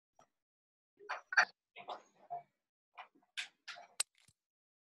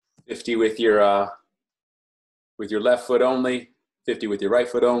50 with your left foot only, 50 with your right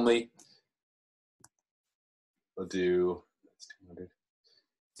foot only. We'll do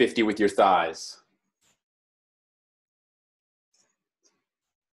 50 with your thighs.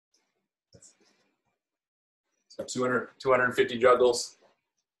 So 250 juggles,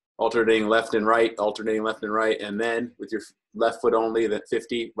 alternating left and right, and then with your left foot only, then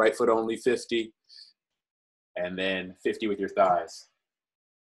 50, right foot only, 50, and then 50 with your thighs.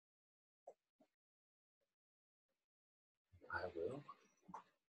 I will.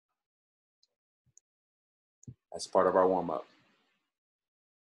 That's part of our warm-up.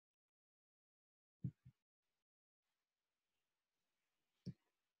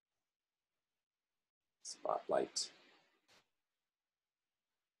 Spotlight.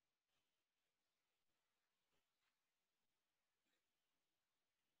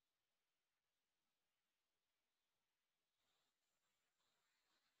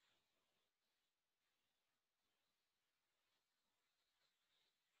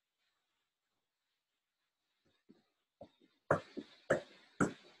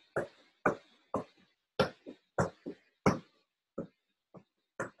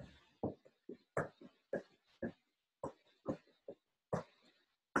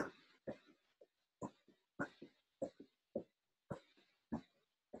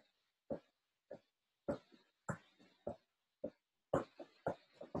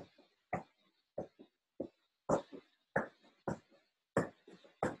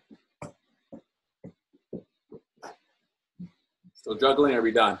 Still juggling, or are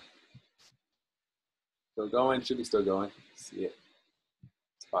we done? Still going, should be still going. See it.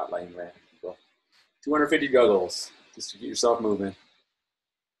 Spotlighting random people. 250 juggles, just to get yourself moving.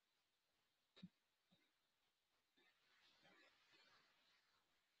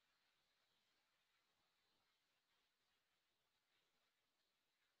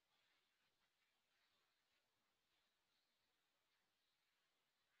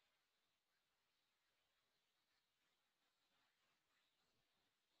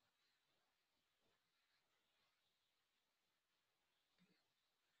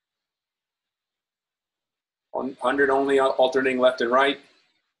 On 100 only, alternating left and right.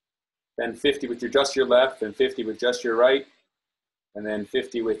 Then 50 with just your left, and 50 with just your right, and then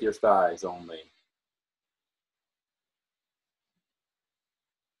 50 with your thighs only.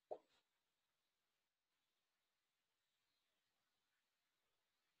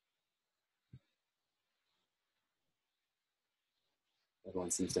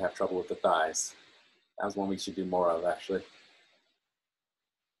 Everyone seems to have trouble with the thighs. That was one we should do more of, actually.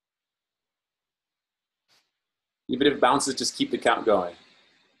 Even if it bounces, just keep the count going.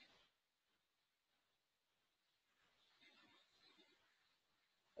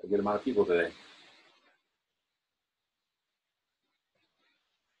 A good amount of people today.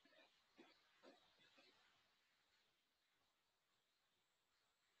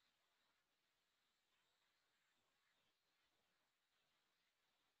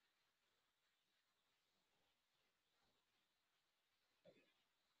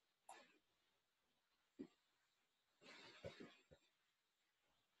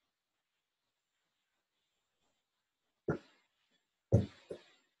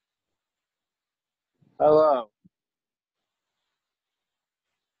 Hello.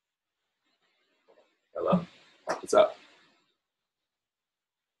 Hello. What's up?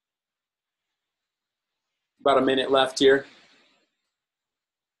 About a minute left here.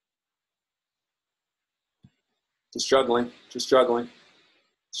 Just juggling, just juggling.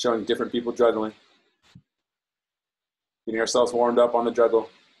 Showing different people juggling. Getting ourselves warmed up on the juggle.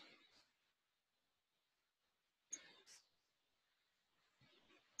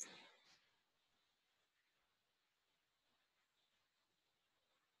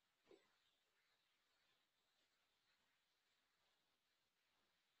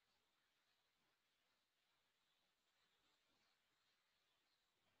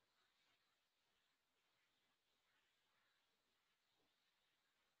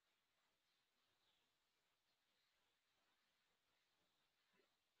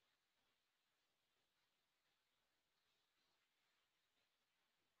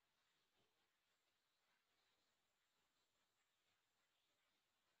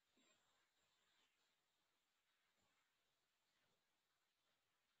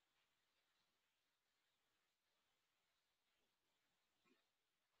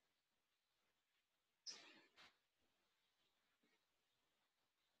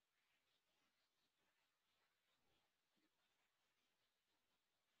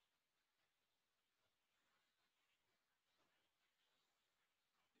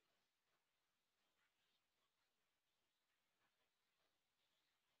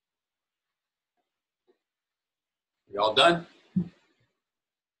 We all done?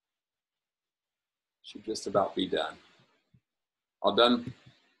 Should just about be done. All done?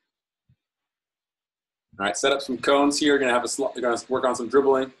 All right, set up some cones here. We're gonna work on some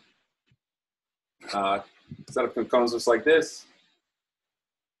dribbling. Set up some cones just like this.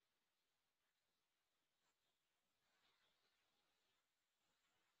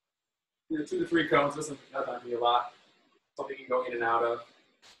 You know, 2 to 3 cones doesn't be a lot. Something you can go in and out of.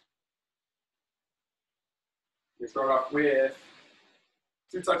 You start off with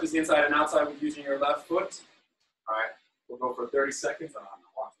 2 touches inside and outside with using your left foot. All right, we'll go for 30 seconds.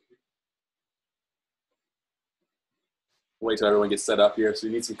 Wait till everyone gets set up here. So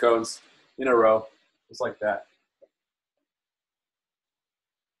you need some cones in a row, just like that.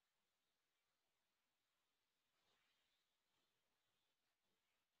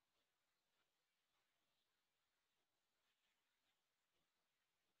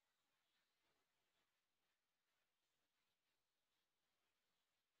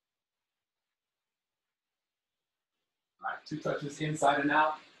 All right, 2 touches inside and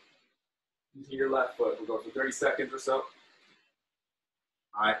out using your left foot. We'll go for 30 seconds or so.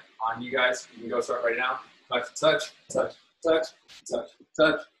 All right, on you guys. You can go start right now. Touch, touch, touch, touch, touch,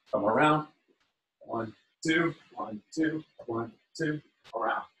 touch. Come around. 1, 2, 1, 2, 1, 2.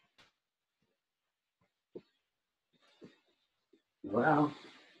 Around. Around.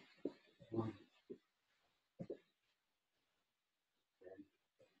 1.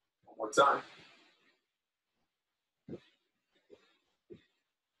 One more time.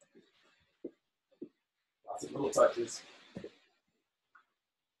 Lots of little touches.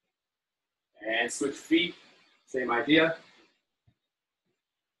 And switch feet. Same idea.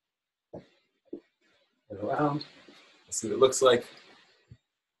 Turn around. Let's see what it looks like.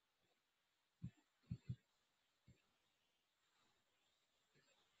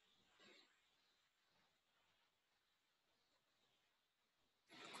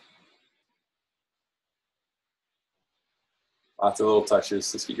 Lots of little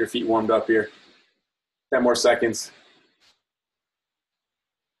touches. Let's get your feet warmed up here. 10 more seconds.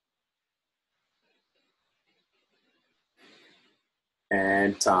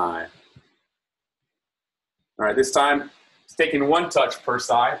 And time. All right, this time it's taking 1 touch per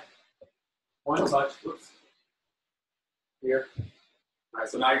side. 1 touch, oops, here. All right,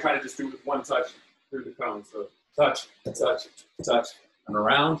 so now you're trying to just do 1 touch through the cone. So touch, touch, touch, and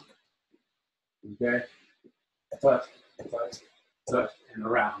around. Okay, touch, touch, touch, and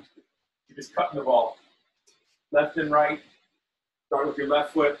around. You're just cutting the ball. Left and right. Start with your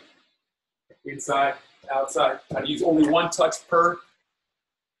left foot. Inside, outside. Try to use only 1 touch per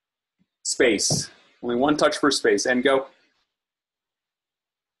space. Only 1 touch per space. And go.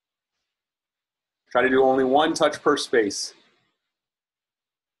 Try to do only 1 touch per space.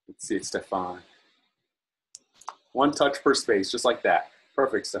 Let's see it, Stefan. 1 touch per space, just like that.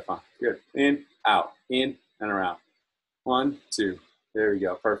 Perfect, Stefan. Good. In, out, in, and around. 1, 2. There we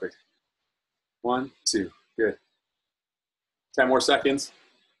go. Perfect. 1, 2. Good. 10 more seconds.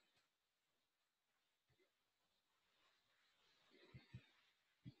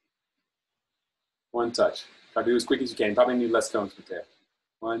 One touch. Try to do as quick as you can. Probably need less cones, but there.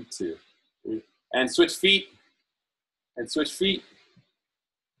 1, 2, 3. And switch feet. And switch feet.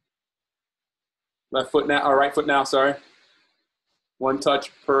 Left foot now, or right foot now, sorry. 1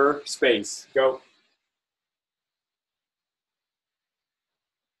 touch per space. Go.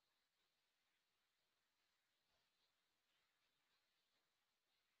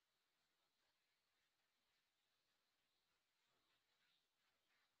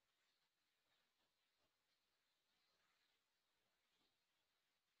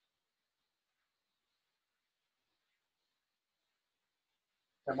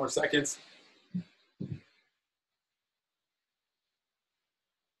 Ten more seconds.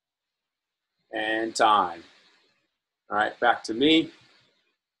 And time. All right, back to me.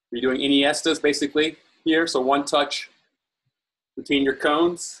 We're doing Iniestas basically here. So 1 touch between your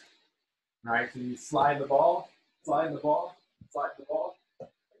cones. All right, so you slide the ball, slide the ball, slide the ball,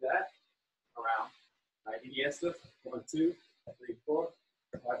 like that, around. All right, Iniestas, 1, 2, 3, 4,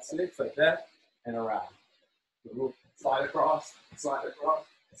 5, 6, like that, and around. So we'll slide across, slide across,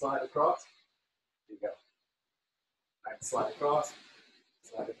 slide across. There you go. All right, slide across,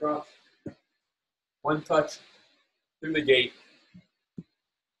 slide across. 1 touch through the gate.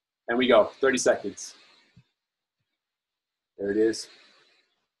 And we go, 30 seconds. There it is.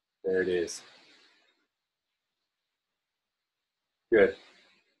 There it is. Good,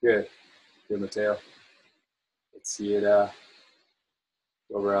 good. Good, Mateo. Let's see it,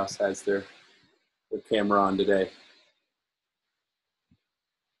 whoever else has their camera on today.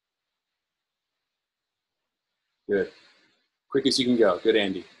 Good. Quick as you can go. Good,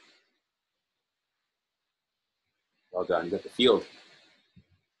 Andy. Well done. You got the field.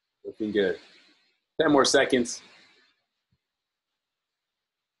 Looking good. 10 more seconds.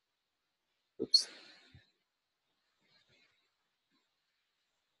 Oops.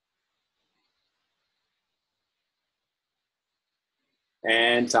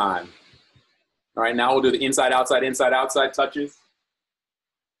 And time. All right, now we'll do the inside, outside touches.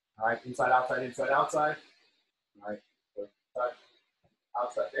 All right, inside, outside. All right, so touch,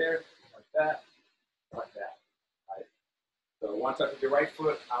 outside there, like that, like that. All right. So one touch with your right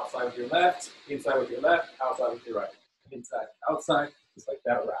foot, outside with your left, inside with your left, outside with your right. Inside, outside, just like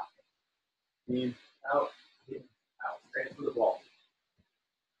that around. In, out, straight for the ball.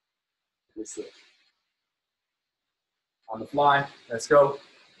 Good switch. On the fly, let's go.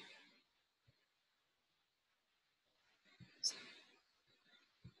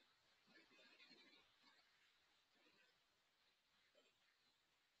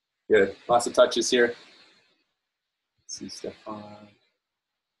 Good. Lots of touches here. Let's see Stefan.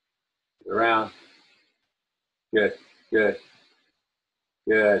 Around. Good. Good.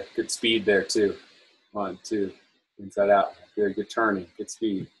 Good. Good speed there too. 1, 2. Inside out. Good. Good turning. Good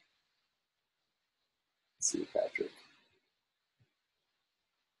speed. Let's see Patrick.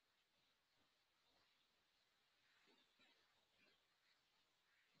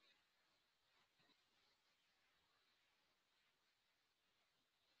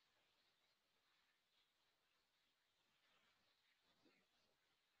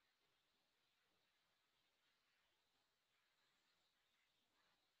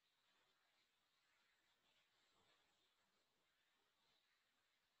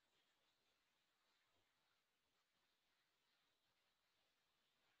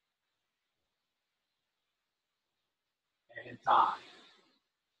 And time.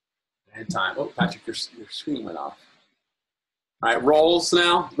 And time. Oh, Patrick, your screen went off. All right, rolls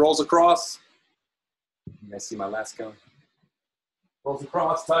now. Rolls across. You guys see my last cone? Rolls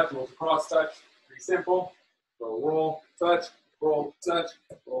across, touch. Pretty simple. So roll, touch, roll, touch,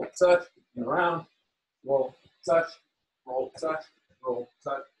 and around. Roll, touch, roll, touch, roll,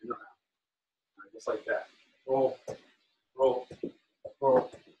 touch, and around. All right, just like that. Roll, roll,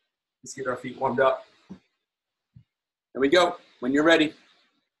 roll. Let's get our feet warmed up. There we go. When you're ready.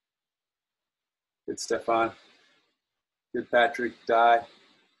 Good, Stefan. Good, Patrick. Die.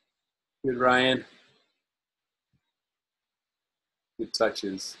 Good, Ryan. Good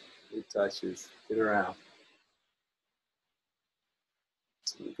touches. Good touches. Get around.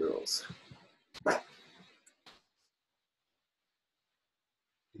 Some girls.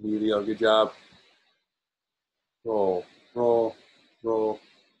 Emilio, good job. Roll, roll, roll.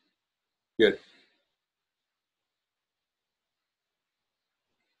 Good.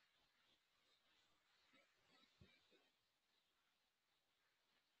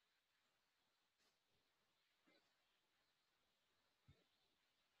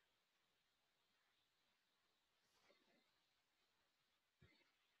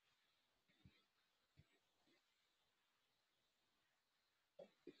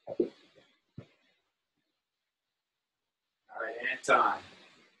 All right, and time.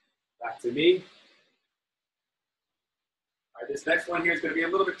 Back to me. All right, this next one here is going to be a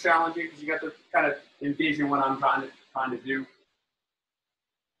little bit challenging because you got to kind of envision what I'm trying to do.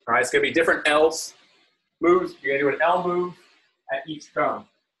 All right, it's going to be different L's moves. You're going to do an L move at each cone.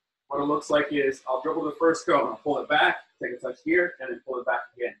 What it looks like is I'll dribble the first cone, I'll pull it back, take a touch here, and then pull it back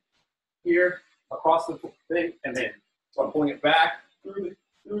again. Here, across the thing, and then. So I'm pulling it back through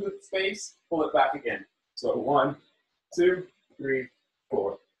the space, pull it back again. So 1, 2, 3,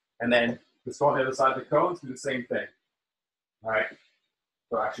 4. And then just go on the other side of the cones, do the same thing. All right.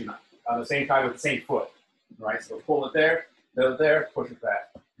 So actually not. On the same time with the same foot. All right. So pull it there, push it back.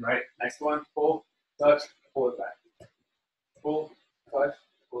 All right. Next one, pull, touch, pull it back. Pull, touch,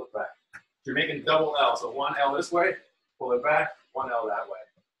 pull it back. So you're making double L. So 1 L this way, pull it back, 1 L that way.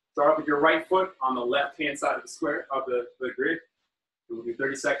 Start with your right foot on the left-hand side of the square of the grid. We'll do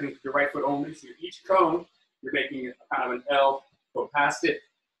 30 seconds with your right foot only. So each cone, you're making kind of an L. Go past it,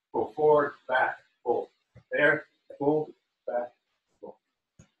 go forward, back, pull. There, pull, back, pull.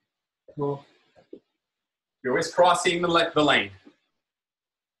 Pull. You're always crossing the lane.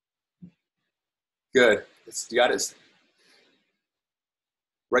 Good. You got it.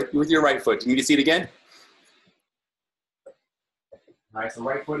 Right with your right foot. Do you need to see it again? All right, so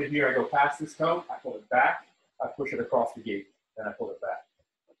right foot in here, I go past this cone, I pull it back, I push it across the gate, then I pull it back.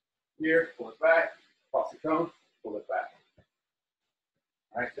 Here, pull it back, across the cone, pull it back.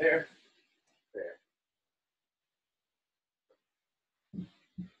 All right, there, there.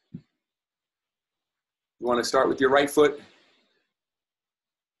 You want to start with your right foot.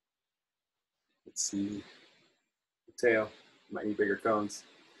 Let's see. The tail. Might need bigger cones.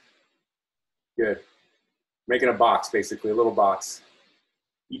 Good. Making a box, basically, a little box.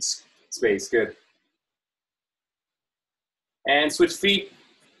 Each space, good. And switch feet.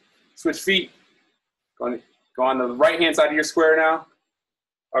 Switch feet. Go on the right-hand side of your square now,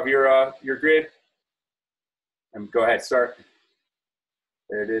 of your grid. And go ahead, start.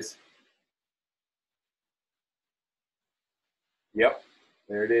 There it is. Yep,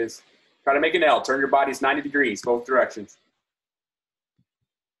 there it is. Try to make an L. Turn your bodies 90 degrees, both directions.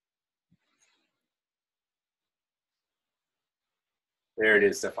 There it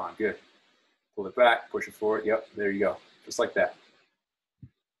is, Stefan. Good. Pull it back, push it forward. Yep, there you go. Just like that.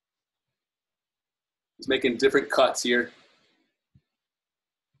 He's making different cuts here.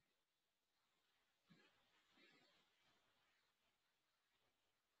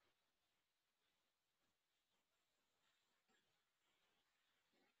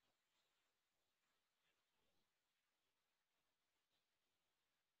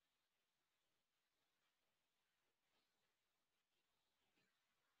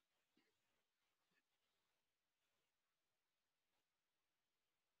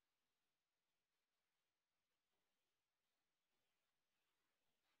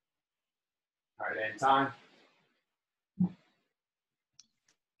 All right, end time.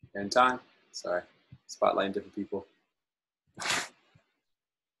 End time. Sorry, spotlighting different people. All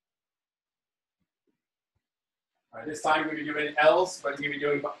right, this time you're going to be doing L's, but you're going to be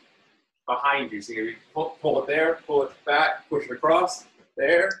doing behind you. So you're going to pull it there, pull it back, push it across,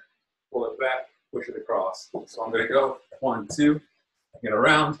 there, pull it back, push it across. So I'm going to go 1, 2, get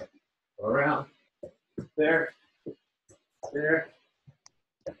around, there, there,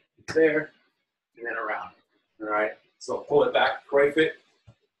 there, and then around. All right, so pull it back, crave it,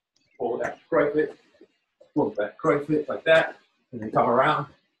 pull it back, crave it, pull it back, crave it, like that, and then come around.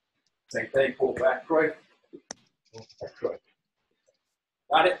 Same thing, pull back, crave, pull back, crave.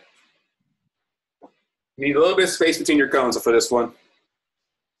 Got it? You need a little bit of space between your cones for this one.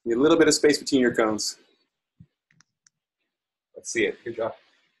 You need a little bit of space between your cones. Let's see it. Good job.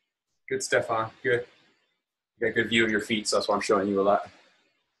 Good, Stefan. Good. You got a good view of your feet, so that's why I'm showing you a lot.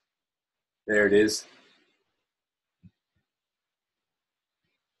 There it is.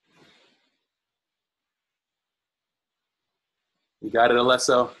 You got it,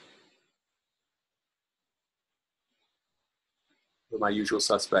 Alesso? With my usual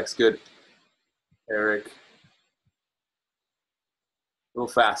suspects. Good. Eric. A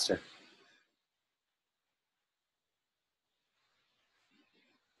little faster.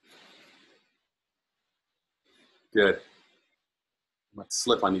 Good. I'm going to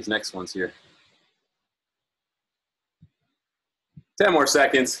slip on these next ones here. 10 more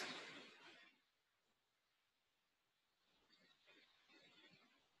seconds.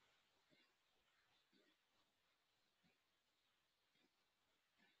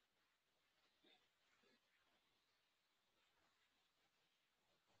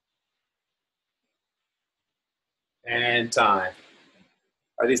 And time.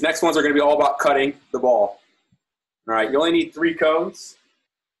 All right, these next ones are going to be all about cutting the ball. All right, you only need 3 cones.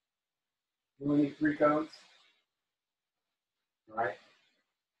 You only need 3 cones. All right.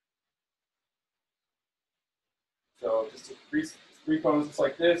 So just three cones just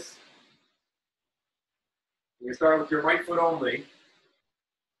like this. You're starting with your right foot only.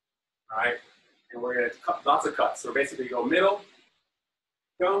 All right. And we're going to cut lots of cuts. So basically you go middle,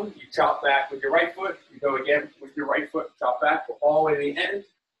 cone, you chop back with your right foot. You go again with your right foot, chop back all the way to the end.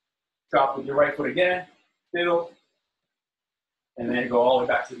 Chop with your right foot again, middle, and then go all the way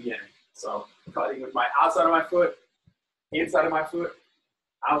back to the end. So cutting with my outside of my foot, inside of my foot,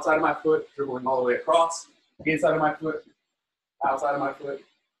 outside of my foot, dribbling all the way across, inside of my foot, outside of my foot,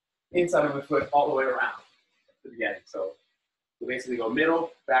 inside of my foot, all the way around to the beginning. So we basically go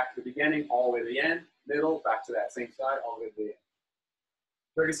middle, back to the beginning, all the way to the end, middle, back to that same side, all the way to the end.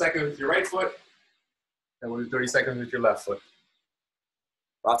 30 seconds with your right foot, and we'll do 30 seconds with your left foot.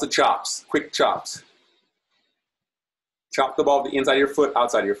 Lots of chops, quick chops. Chop the ball with the inside of your foot,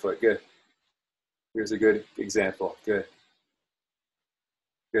 outside of your foot. Good. Here's a good example. Good.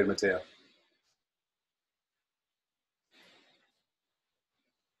 Good, Mateo.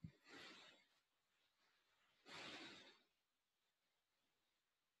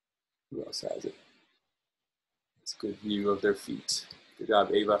 Who else has it? It's a good view of their feet. Good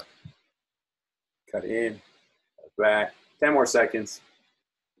job, Ava. Cut in, cut back. 10 more seconds.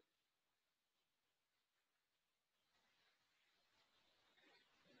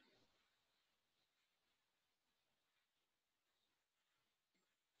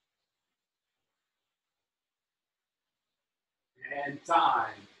 And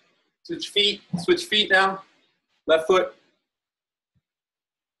time. Switch feet now. Left foot,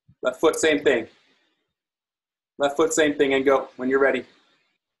 same thing. Left foot, same thing, and go when you're ready.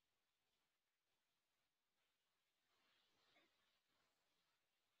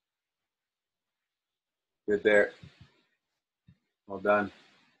 Good there. Well done.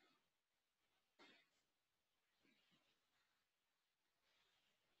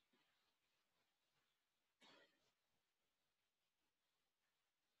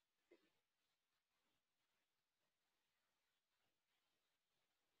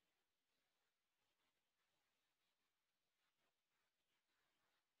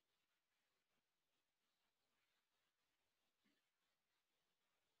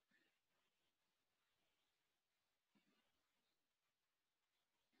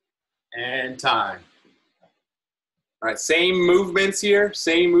 And time. All right, same movements here,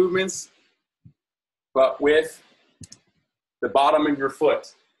 same movements, but with the bottom of your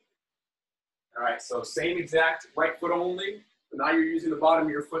foot. All right, so same exact right foot only, but now you're using the bottom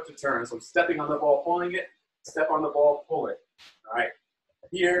of your foot to turn. So I'm stepping on the ball, pulling it, step on the ball, pull it. All right,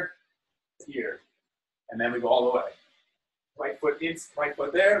 here, here, and then we go all the way. Right foot in, right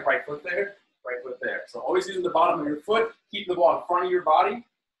foot there, right foot there, right foot there. So always using the bottom of your foot, keep the ball in front of your body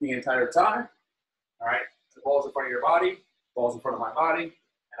the entire time. All right, the ball's in front of your body, ball's in front of my body,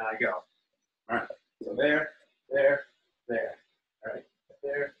 and I go. All right, so there, there, there. All right,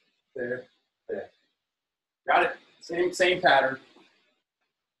 there, there, there. Got it? Same pattern.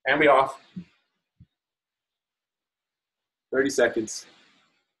 And we off. 30 seconds.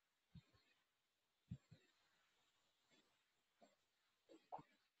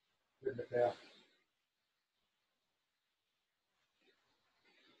 Yeah.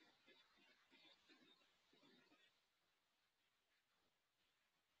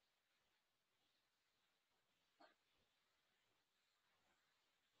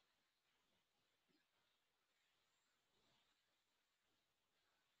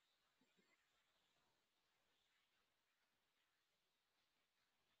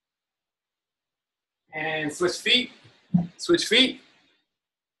 And switch feet, switch feet,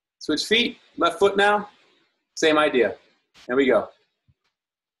 switch feet. Left foot now. Same idea. There we go.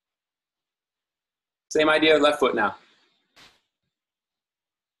 Same idea, left foot now.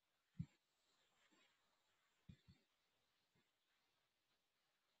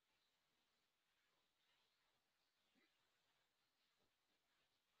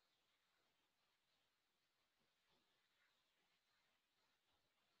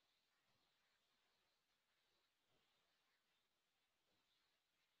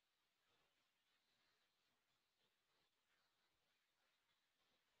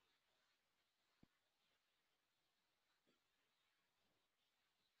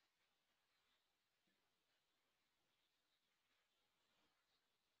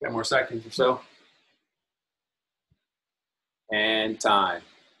 Ten more seconds or so. And time.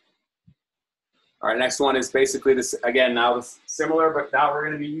 All right, next one is basically this, again, now it's similar, but now we're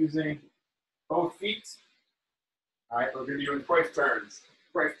going to be using both feet. All right, we're going to be doing Cruyff turns.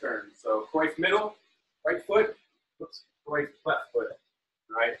 Cruyff turns. So Cruyff middle, right foot, oops, Cruyff left foot.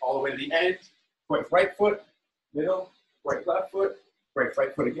 All right, all the way to the end. Cruyff right foot, middle, Cruyff left foot, Cruyff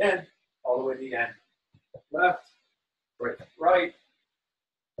right foot again, all the way to the end. Left, right,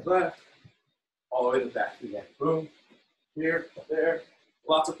 left, all the way to the back again. Boom, here, there.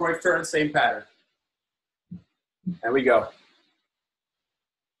 Lots of Cruyff turns, same pattern. And we go.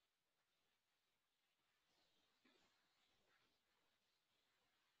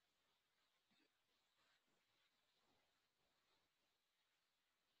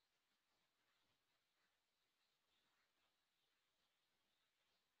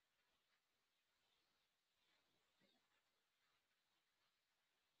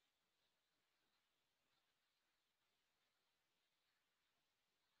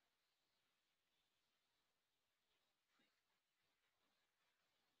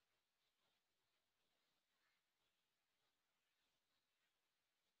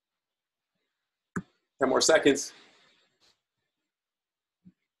 Ten more seconds.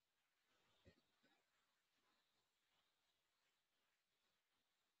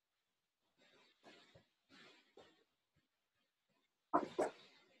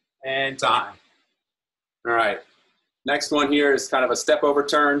 And time. All right. Next one here is kind of a step over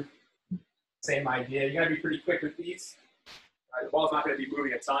turn. Same idea. You got to be pretty quick with these. All right, the ball's not going to be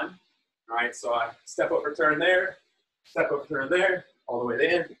moving a ton. All right, so I step over turn there, step over turn there, all the way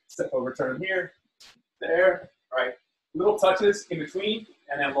there, step over turn here, there. All right, little touches in between,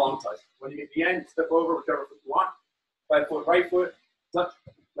 and then long touch. When you get to the end, step over whichever foot you want. Right foot, touch,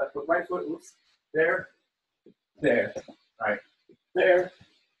 left foot, right foot, oops, there, there. All right, there,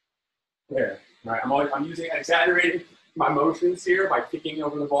 there. All right, I'm exaggerating my motions here by kicking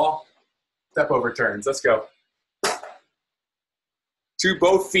over the ball. Step over turns. Let's go. To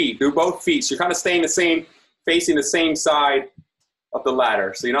both feet. Do both feet. So you're kind of staying the same, facing the same side of the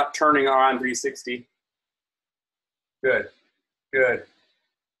ladder. So you're not turning around 360. Good. Good.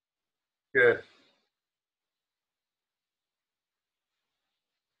 Good.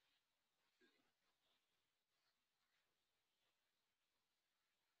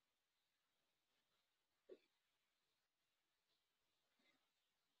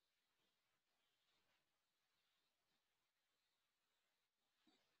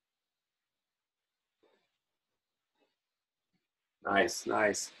 Nice,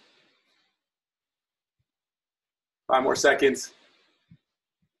 nice. 5 more seconds.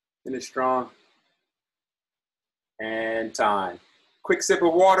 Finish strong. And time. Quick sip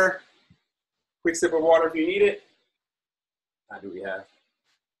of water. Quick sip of water if you need it. How do we have?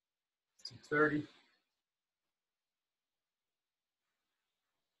 2:30.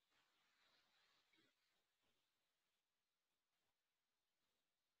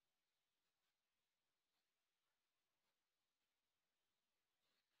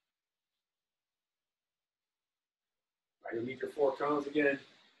 All right, you'll need your 4 cones again.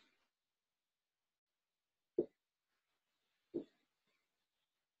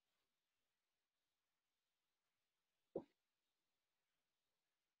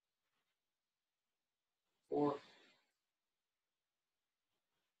 Four.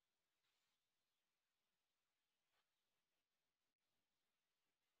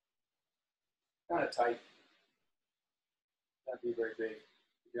 Kind of tight. That'd be very big.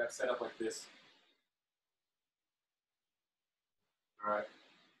 You got set up like this. All right.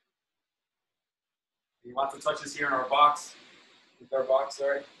 Lots of touches here in our box. With our box,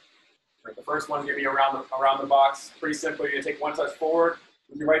 sorry. Right, the first one's gonna be around the box. Pretty simple. You're gonna take 1 touch forward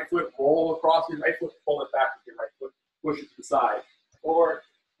with your right foot, roll across your right foot, pull it back with your right foot, push it to the side. Forward,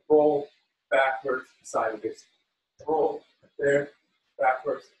 roll, backwards, sideways. Roll, there,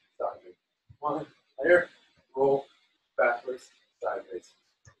 backwards, sideways. 1, there, roll, backwards, sideways.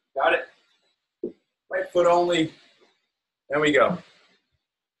 Got it? Right foot only. There we go.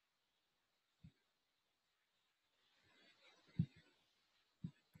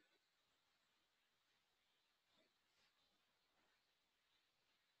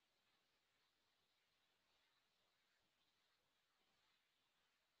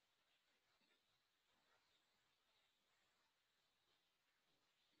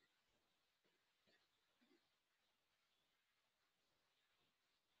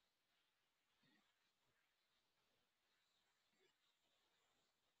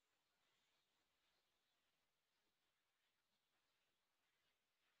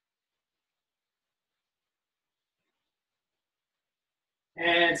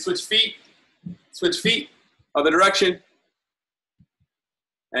 And switch feet. Switch feet. Other direction.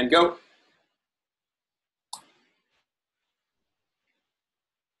 And go.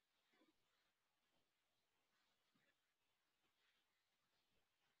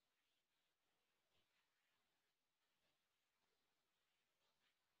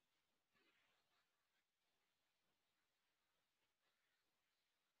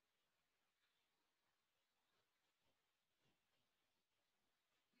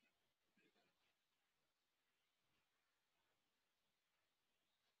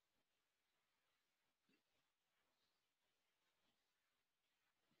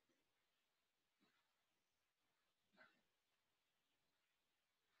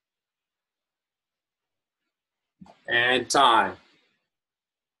 And time.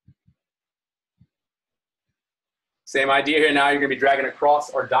 Same idea here. Now you're going to be dragging across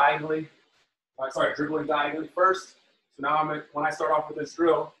or diagonally. Dribbling diagonally first. So now when I start off with this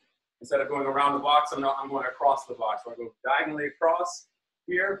drill, instead of going around the box, I'm going across the box. So I go diagonally across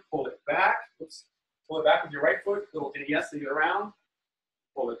here, pull it back. Oops. Pull it back with your right foot, little NES to get around.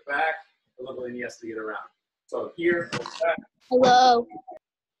 Pull it back, a little NES to get around. So here, pull it back. Hello.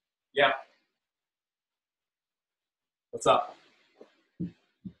 Yeah. What's up?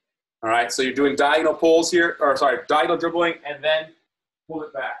 All right, so you're doing diagonal pulls here, or sorry, diagonal dribbling, and then pull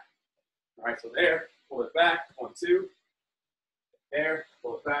it back. All right, so there, pull it back, 1, 2. There,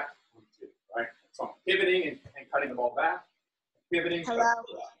 pull it back, 1, 2. All right, so I'm pivoting and cutting the ball back. Pivoting, Hello.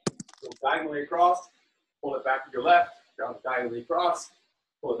 go diagonally across, pull it back with your left, go diagonally across,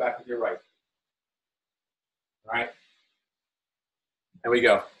 pull it back with your right. All right, there we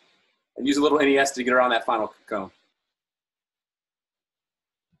go. And use a little NES to get around that final cone.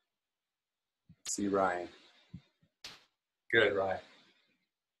 See Ryan. Good, Ryan.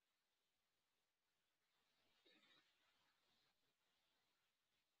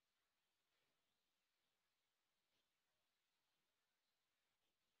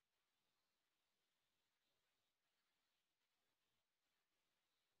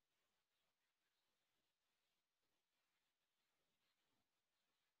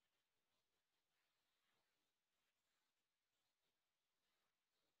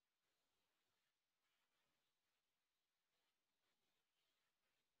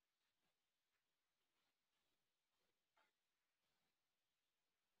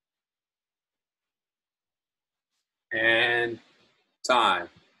 And time.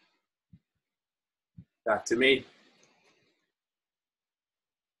 Back to me.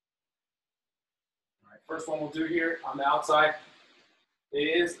 All right, first one we'll do here on the outside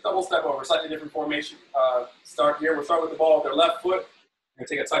is double step over, slightly different formation. Start here, we'll start with the ball with their left foot. We're gonna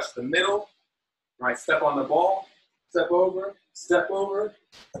take a touch to the middle. All right, step on the ball, step over,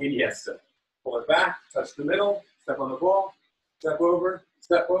 Iniesta. Pull it back, touch the middle, step on the ball, step over,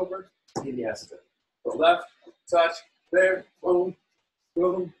 Iniesta. So left, touch, there, boom,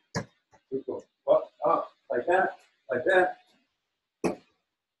 boom, boom. Up, like that, like that. There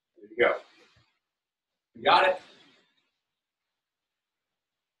you go. You got it?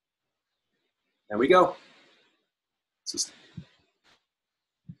 There we go. Just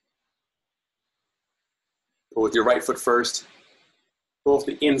pull with your right foot first. Pull with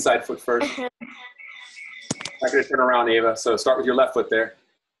the inside foot first. Not gonna turn around, Ava. So start with your left foot there.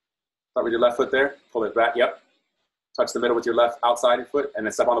 Start with your left foot there. Pull it back. Yep. Touch the middle with your left outside foot, and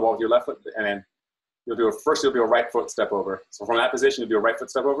then step on the ball with your left foot, and then you'll do a right foot step over. So from that position, you'll do a right foot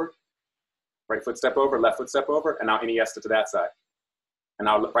step over, left foot step over, and now Iniesta to that side. And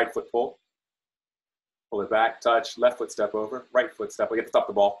now right foot pull. Pull it back, touch, left foot step over, right foot step. We get to stop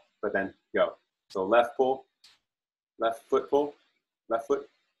the ball, but then go. So left pull, left foot pull, left foot,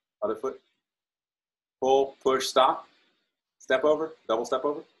 other foot. Pull, push, stop. Step over, double step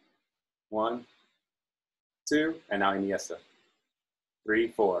over. 1, 2, and now Iniesta. 3,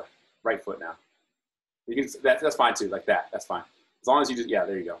 4. Right foot now. You can that's fine too, like that. That's fine. As long as you just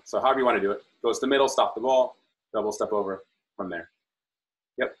there you go. So however you want to do it. Goes to the middle, stop the ball, double step over from there.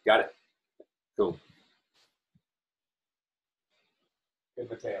 Yep, got it. Cool. Good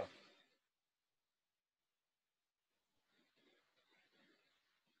Mateo.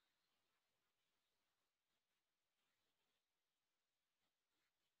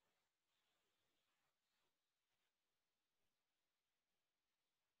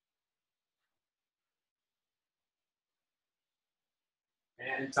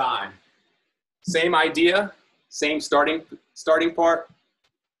 And time. Same idea, same starting part.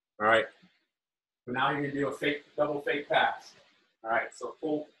 All right. So now you're gonna do a double fake pass. All right. So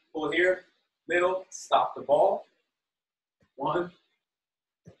pull here, middle, stop the ball. 1,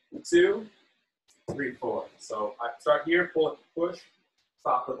 2, 3, 4. So I start here, pull it, push,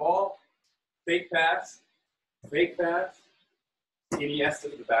 stop the ball, fake pass,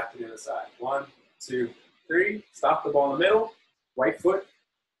 Iniesta to the back to the other side. 1, 2, 3. Stop the ball in the middle. Right foot,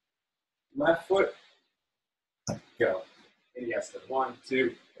 left foot, go. Iniesta. 1,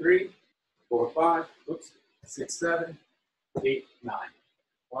 2, 3, 4, 5, 6, 7, 8, 9.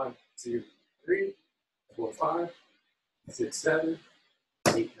 1, 2, 3, 4, 5, 6, 7,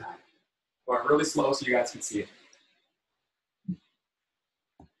 8, 9. Going really slow so you guys can see it.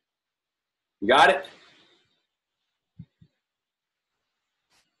 You got it?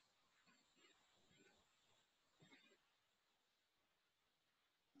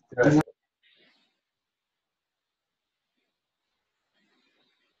 Good.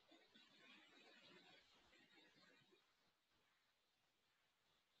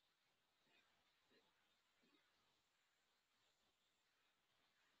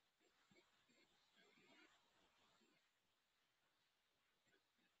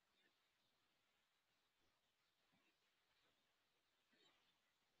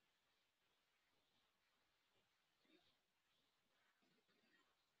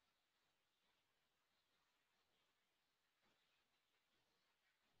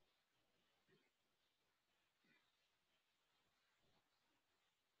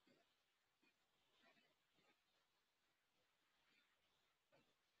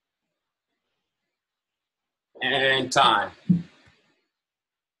 And time.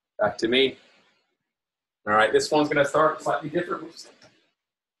 Back to me. All right, this one's gonna start slightly different.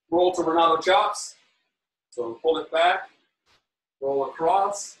 Roll to Ronaldo chops. So pull it back, roll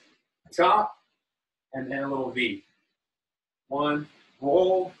across, chop, and then a little V. 1,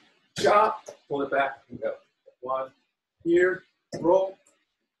 roll, chop, pull it back and go. 1, here, roll,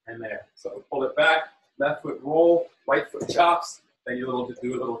 and there. So pull it back, left foot roll, right foot chops, then you do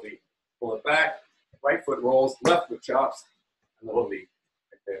a little V. Pull it back, right foot rolls, left foot chops, and a little V.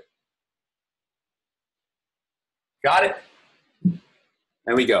 Right there. Got it?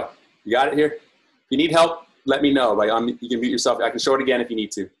 There we go. You got it here? If you need help, let me know. You can mute yourself. I can show it again if you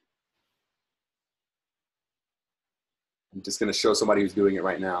need to. I'm just going to show somebody who's doing it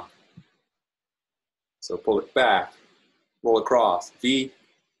right now. So pull it back, roll across, V,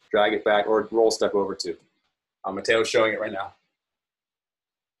 drag it back, or roll step over too. Mateo's showing it right now.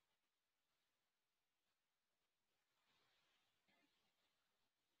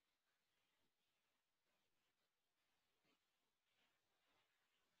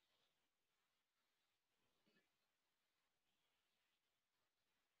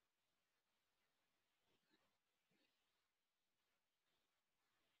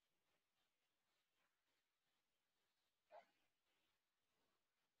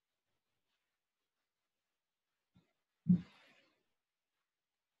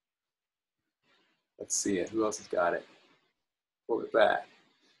 Let's see it. Who else has got it? Pull it back.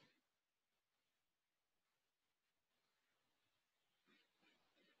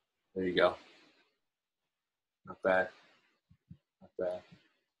 There you go. Not bad. Not bad.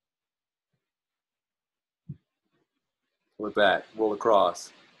 Pull it back. Roll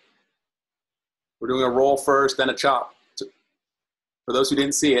across. We're doing a roll first, then a chop. For those who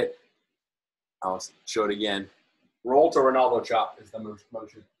didn't see it, I'll show it again. Roll to Ronaldo chop is the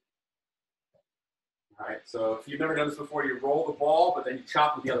motion. All right, so if you've never done this before, you roll the ball, but then you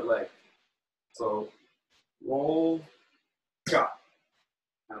chop with the other leg. So roll, chop.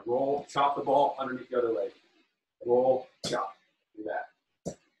 And roll, chop the ball underneath the other leg. Roll, chop. Do that.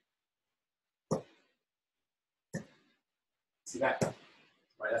 See that?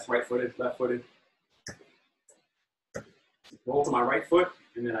 Right, that's right-footed, left-footed. Roll to my right foot,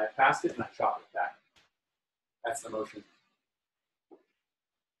 and then I pass it and I chop it back. That's the motion.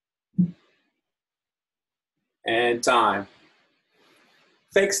 And time.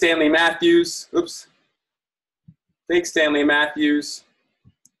 Fake Stanley Matthews. Oops. Fake Stanley Matthews.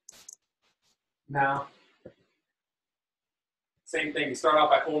 Now, same thing. You start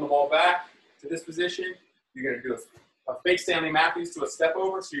off by pulling the ball back to this position. You're going to do a fake Stanley Matthews to a step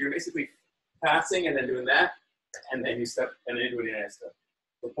over. So you're basically passing and then doing that. And then you step and then do an in step.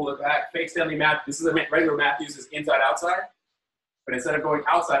 So pull it back. Fake Stanley Matthews. This is a regular Matthews is inside outside. But instead of going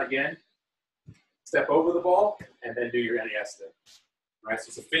outside again, step over the ball and then do your NES step. All right, so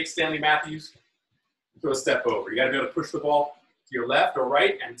it's a fake Stanley Matthews to a step over. You got to be able to push the ball to your left or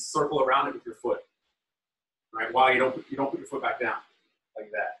right and circle around it with your foot. All right, while you don't put your foot back down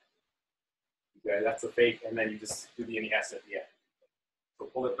like that. Okay, that's a fake, and then you just do the NES at the end. So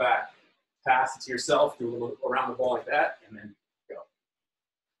pull it back, pass it to yourself, do a little around the ball like that, and then go.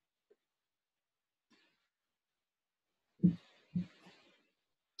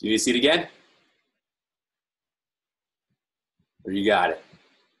 Do you see it again? Or you got it?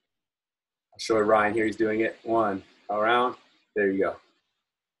 I'll show Ryan here. He's doing it. One, around. There you go.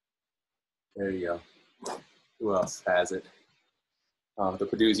 There you go. Who else has it? Oh, the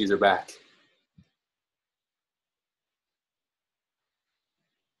Paduzies are back.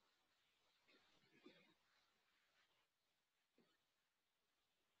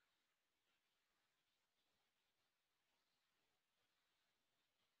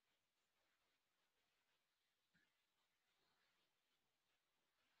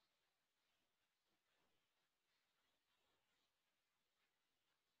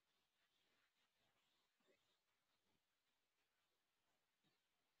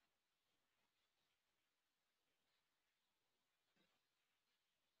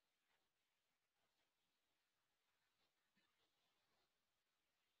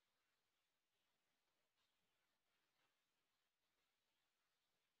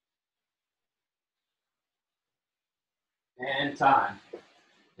 And time.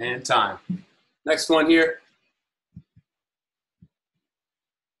 And time. Next one here.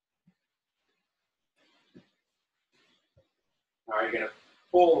 All right, you're going to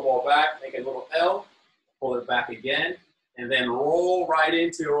pull the ball back, make a little L, pull it back again, and then roll right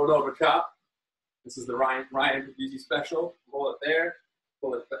into a rolled over chop. This is the Ryan Paduzi special. Roll it there,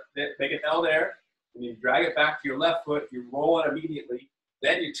 pull it, make an L there, and you drag it back to your left foot. You roll it immediately,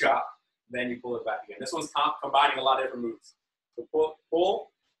 then you chop, then you pull it back again. This one's combining a lot of different moves. So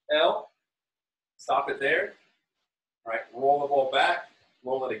pull, L, stop it there. All right, roll the ball back,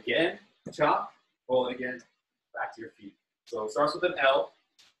 roll it again, chop, roll it again, back to your feet. So it starts with an L,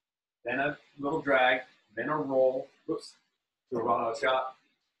 then a little drag, then a roll, whoops, to a run out chop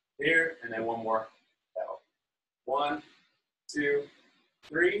here, and then one more L. 1, 2,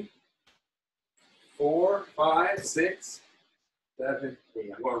 3, 4, 5, 6, 7,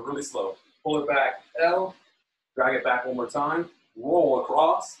 8. I'm going really slow. Pull it back, L, drag it back one more time, roll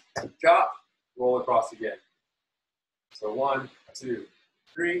across, chop, roll across again. So 1, 2,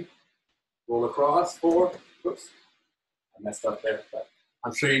 3, roll across, 4, whoops. I messed up there, but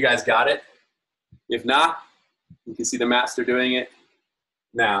I'm sure you guys got it. If not, you can see the master doing it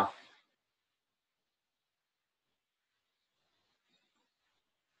now.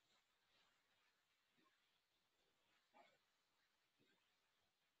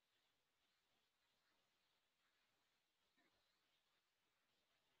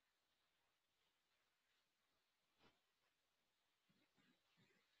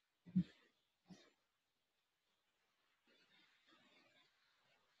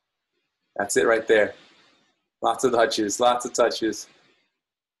 That's it right there. Lots of touches, lots of touches.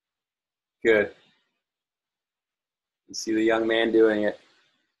 Good. You see the young man doing it.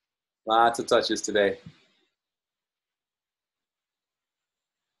 Lots of touches today.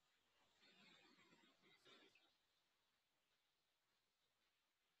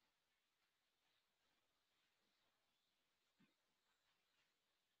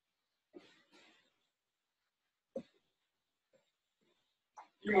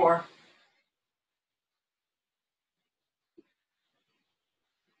 few more.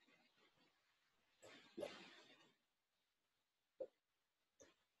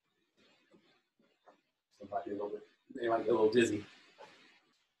 They might get a little dizzy.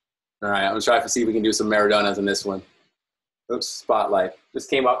 All right, I'm gonna try to see if we can do some Maradonas in this one. Oops, spotlight.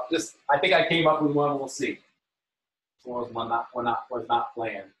 Just came up. I think I came up with one. We'll see. Was not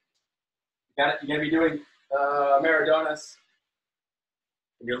planned. You're gonna be doing Maradonas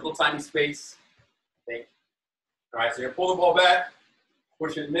in your little tiny space. I think. All right, so you're gonna pull the ball back,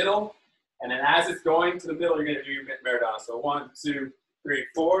 push it middle, and then as it's going to the middle, you're gonna do your Maradona. So 1, 2, 3,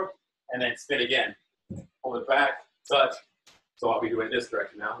 4, and then spin again. Pull it back, touch. So I'll be doing this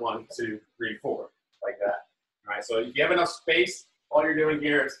direction now. 1, 2, 3, 4, like that. All right, so if you have enough space, all you're doing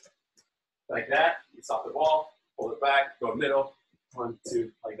here is like that. You stop the ball, pull it back, go middle, 1,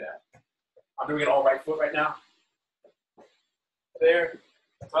 2, like that. I'm doing it all right foot right now. There,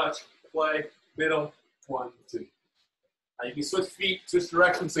 touch, play, middle, 1, 2. Now you can switch feet, switch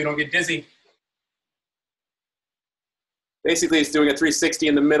directions so you don't get dizzy. Basically, it's doing a 360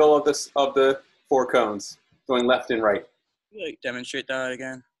 in the middle of the 4 cones, going left and right. Like demonstrate that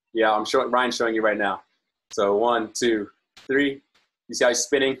again. Yeah, Ryan's showing you right now. So 1, 2, 3. You see how he's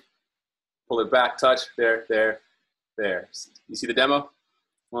spinning? Pull it back, touch, there, there, there. You see the demo?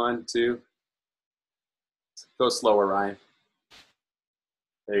 1, 2. Go slower, Ryan.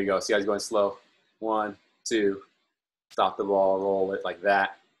 There you go. See how he's going slow? 1, 2. Stop the ball, roll it like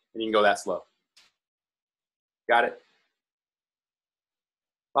that. And you can go that slow. Got it?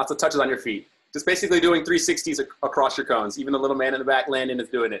 Lots of touches on your feet. Just basically doing 360s across your cones. Even the little man in the back landing is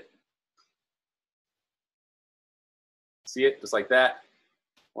doing it. See it? Just like that.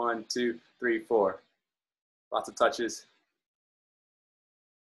 1, 2, 3, 4. Lots of touches.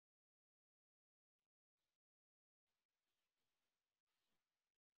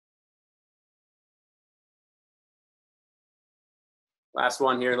 Last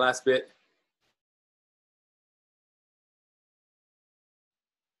one here, last bit.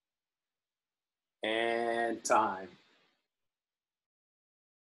 And time.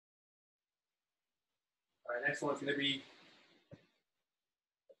 All right, next one's going to be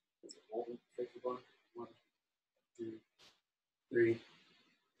 1, 2, 3,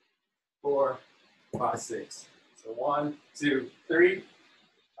 4, 5, 6. So 1, 2, 3. I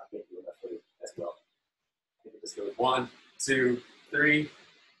can't do it that way as well. I think it just goes 1, 2, 3.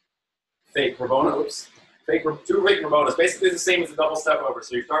 Fake Rabona. Oops. 2 fake Rabonas. Basically the same as a double step over.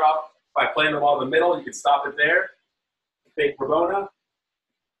 So you start off by playing the ball in the middle. You can stop it there. Fake Rabona.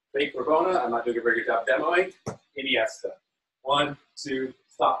 Fake Rabona. I'm not doing a very good job demoing. Iniesta. 1, 2,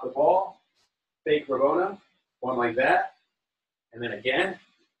 stop the ball. Fake Rabona. 1 like that. And then again.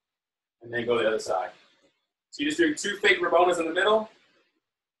 And then go the other side. So you're just doing 2 fake Rabonas in the middle.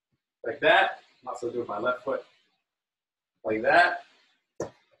 Like that. I'm also doing my left foot. Like that.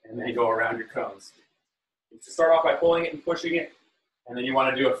 And then go around your cones. You start off by pulling it and pushing it. And then you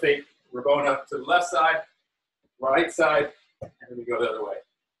want to do a fake Rabona to the left side, right side, and then we go the other way.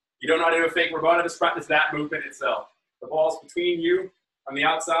 You don't know how to do a fake Rabona, just practice that movement itself. The ball's between you on the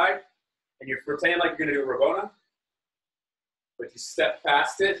outside, and you pretend like you're going to do a Rabona, but you step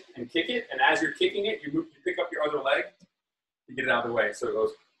past it and kick it, and as you're kicking it, you pick up your other leg to get it out of the way. So it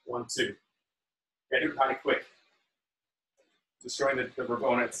goes 1, 2. You got to do it kind of quick. Just showing the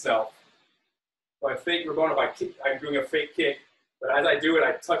Rabona itself. So I fake Rabona by kick, I'm doing a fake kick, but as I do it,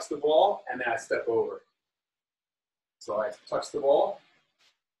 I touch the ball and then I step over. So I touch the ball,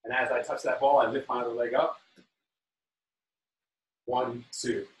 and as I touch that ball, I lift my other leg up. 1,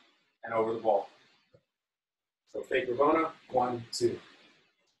 2, and over the ball. So fake Rabona, 1, 2.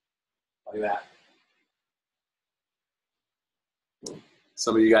 Like that.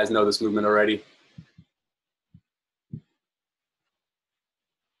 Some of you guys know this movement already.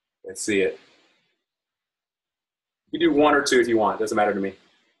 Let's see it. You do 1 or 2 if you want. Doesn't matter to me.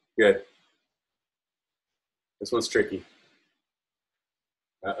 Good. This one's tricky.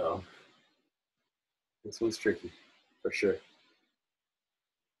 Uh-oh. This one's tricky, for sure.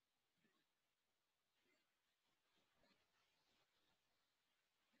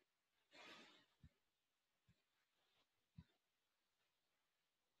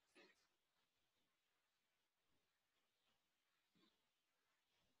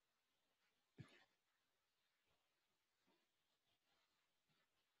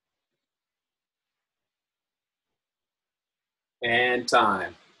 And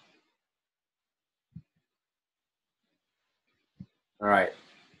time. All right.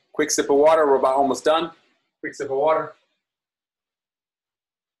 Quick sip of water. We're about almost done. Quick sip of water.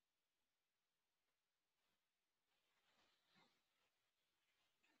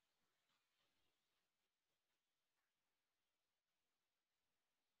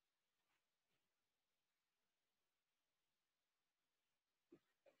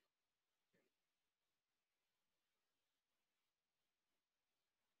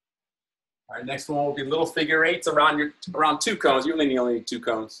 All right, next one will be little figure eights around 2 cones. You only need 2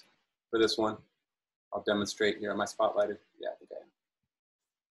 cones for this one. I'll demonstrate here. Am I spotlighted? Yeah, I think I am.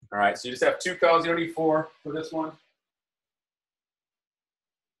 All right, so you just have 2 cones. You don't need 4 for this one.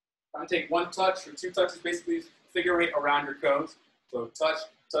 I'm gonna take 1 touch or 2 touches, basically figure eight around your cones. So touch,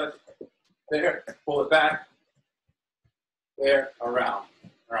 touch, there, pull it back, there, around.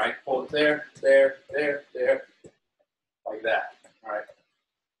 All right, pull it there, there, there, there, like that. All right.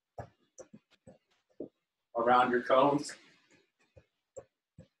 Around your cones.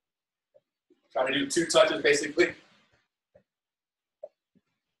 Try to do 2 touches, basically.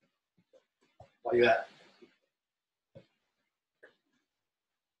 Like that.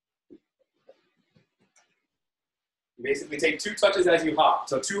 You basically take 2 touches as you hop.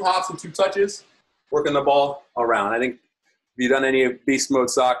 So 2 hops and 2 touches, working the ball around. I think if you've done any of beast mode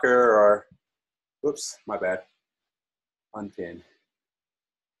soccer or, oops, my bad, unpin.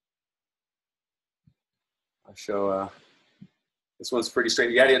 I'll show, this one's pretty straight.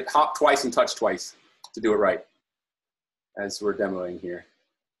 You gotta hop twice and touch twice to do it right, as we're demoing here.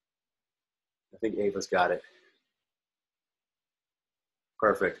 I think Ava's got it.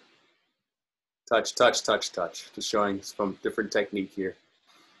 Perfect. Touch, touch, touch, touch. Just showing some different technique here.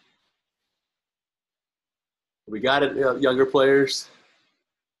 We got it, younger players.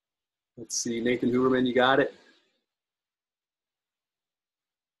 Let's see, Nathan Huberman, you got it?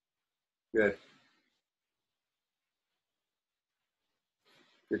 Good.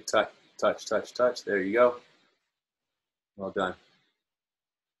 Good touch, touch, touch, touch. There you go. Well done.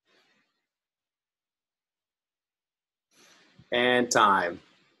 And time.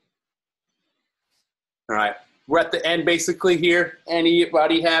 All right, we're at the end basically here.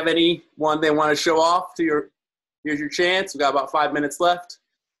 Anybody have anyone they want to show off to your, here's your chance. We've got about 5 minutes left.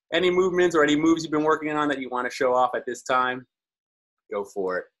 Any movements or any moves you've been working on that you want to show off at this time, go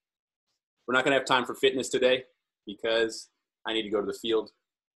for it. We're not gonna have time for fitness today because I need to go to the field.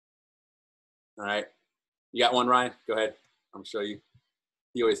 All right, you got one, Ryan? Go ahead, I'll show you.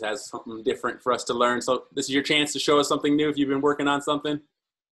 He always has something different for us to learn. So this is your chance to show us something new if you've been working on something.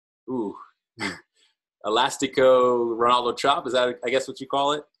 Ooh. Elastico Ronaldo chop, is that, I guess, what you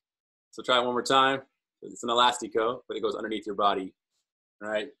call it? So try it one more time. It's an elastico, but it goes underneath your body. All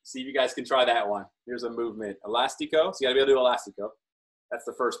right, see if you guys can try that one. Here's a movement. Elastico, so you gotta be able to do elastico. That's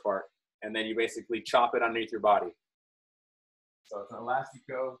the first part. And then you basically chop it underneath your body. So it's an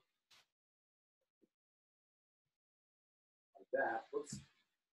elastico. Like that, whoops.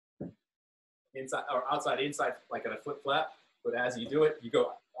 Inside or outside, inside, like in a flip flap. But as you do it, you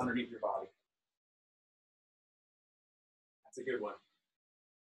go underneath your body. That's a good one.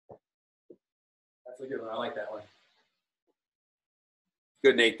 That's a good one. I like that one.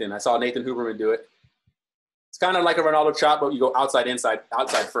 Good, Nathan. I saw Nathan Huberman do it. It's kind of like a Ronaldo chop, but you go outside, inside,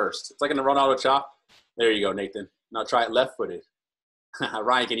 outside first. It's like in a Ronaldo chop. There you go, Nathan. Now try it left-footed.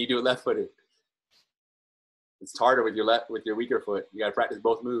 Ryan, can you do it left-footed? It's harder with your weaker foot. You got to practice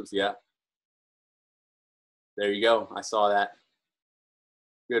both moves. Yeah. There you go. I saw that.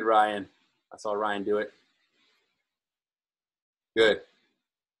 Good, Ryan. I saw Ryan do it. Good.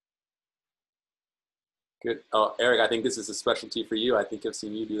 Good. Oh, Eric, I think this is a specialty for you. I think I've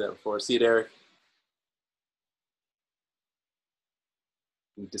seen you do that before. See it, Eric?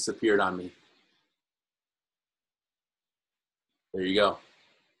 You disappeared on me. There you go.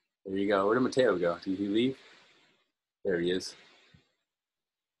 There you go. Where did Mateo go? Did he leave? There he is.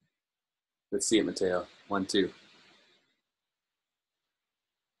 Let's see it, Mateo. 1, 2.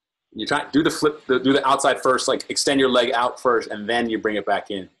 You try do the flip, do the outside first, like extend your leg out first, and then you bring it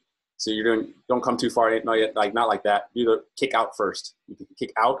back in. So you're doing, don't come too far, no, like not like that. Do the kick out first. You can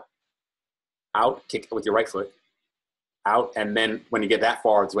kick out, kick with your right foot, out, and then when you get that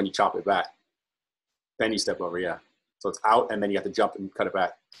far, it's when you chop it back. Then you step over, yeah. So it's out, and then you have to jump and cut it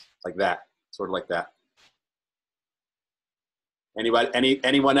back, like that, sort of like that. Anybody,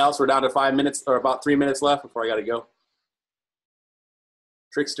 anyone else? We're down to 5 minutes, or about 3 minutes left before I got to go.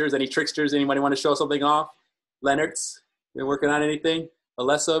 Tricksters, any tricksters? Anybody want to show something off? Leonard's been working on anything?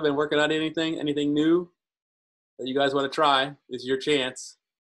 Alessa been working on anything? Anything new that you guys want to try? This is your chance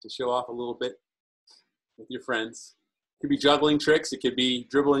to show off a little bit with your friends. It could be juggling tricks. It could be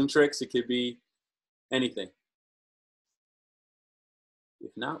dribbling tricks. It could be anything.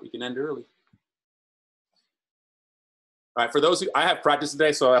 If not, we can end early. All right, for those who, I have practice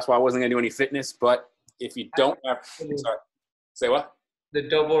today, so that's why I wasn't gonna do any fitness, but if you don't have, sorry, say what? The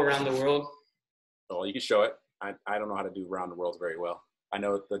double around the world. Oh, you can show it. I don't know how to do around the world very well. I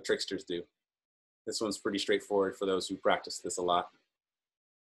know the tricksters do. This one's pretty straightforward for those who practice this a lot.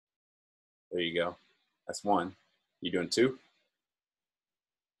 There you go. That's 1. You doing 2?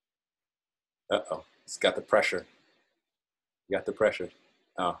 Uh-oh, it's got the pressure. You got the pressure.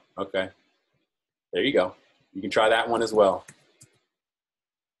 Oh, okay. There you go. You can try that one as well.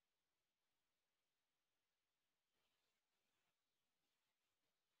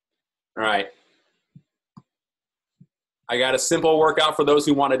 All right. I got a simple workout for those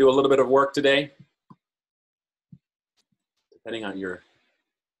who want to do a little bit of work today, depending on your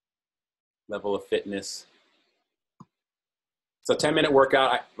level of fitness. It's a 10-minute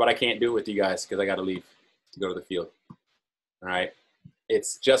workout, but I can't do it with you guys because I got to leave to go to the field. All right.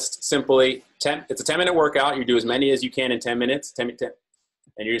 It's just simply it's a 10-minute workout. You do as many as you can in 10 minutes, 10, and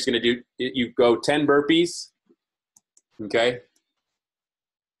you're just going to do, you go 10 burpees. Okay.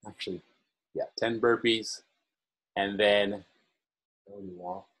 Actually, yeah, 10 burpees. And then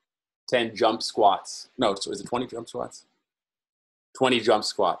 10 jump squats. No, so is it 20 jump squats? 20 jump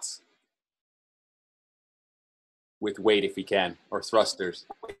squats with weight if you can, or thrusters.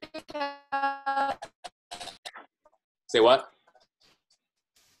 Say what?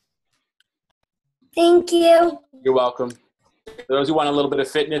 Thank you. You're welcome. For those who want a little bit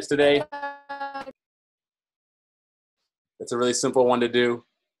of fitness today, it's a really simple one to do.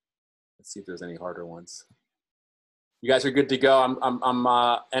 Let's see if there's any harder ones. You guys are good to go.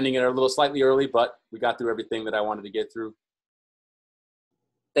 I'm ending it a little slightly early, but we got through everything that I wanted to get through.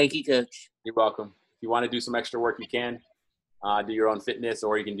 Thank you, Coach. You're welcome. If you want to do some extra work, you can do your own fitness,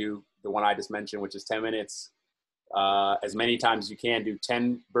 or you can do the one I just mentioned, which is 10 minutes. As many times as you can. Do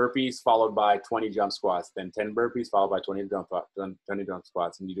 10 burpees followed by 20 jump squats, then 10 burpees followed by 20 jump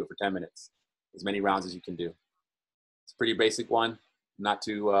squats, and you do it for 10 minutes. As many rounds as you can do. It's a pretty basic one, not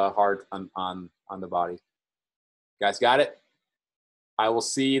too hard on the body. You guys got it? I will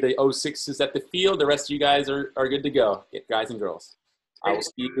see the 06s at the field. The rest of you guys are good to go, guys and girls. I will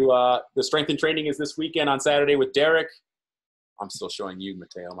see you. The strength and training is this weekend on Saturday with Derek. I'm still showing you,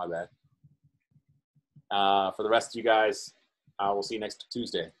 Mateo, my bad. For the rest of you guys, I will see you next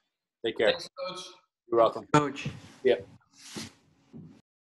Tuesday. Take care. Thanks, Coach. You're welcome. Coach. Yep.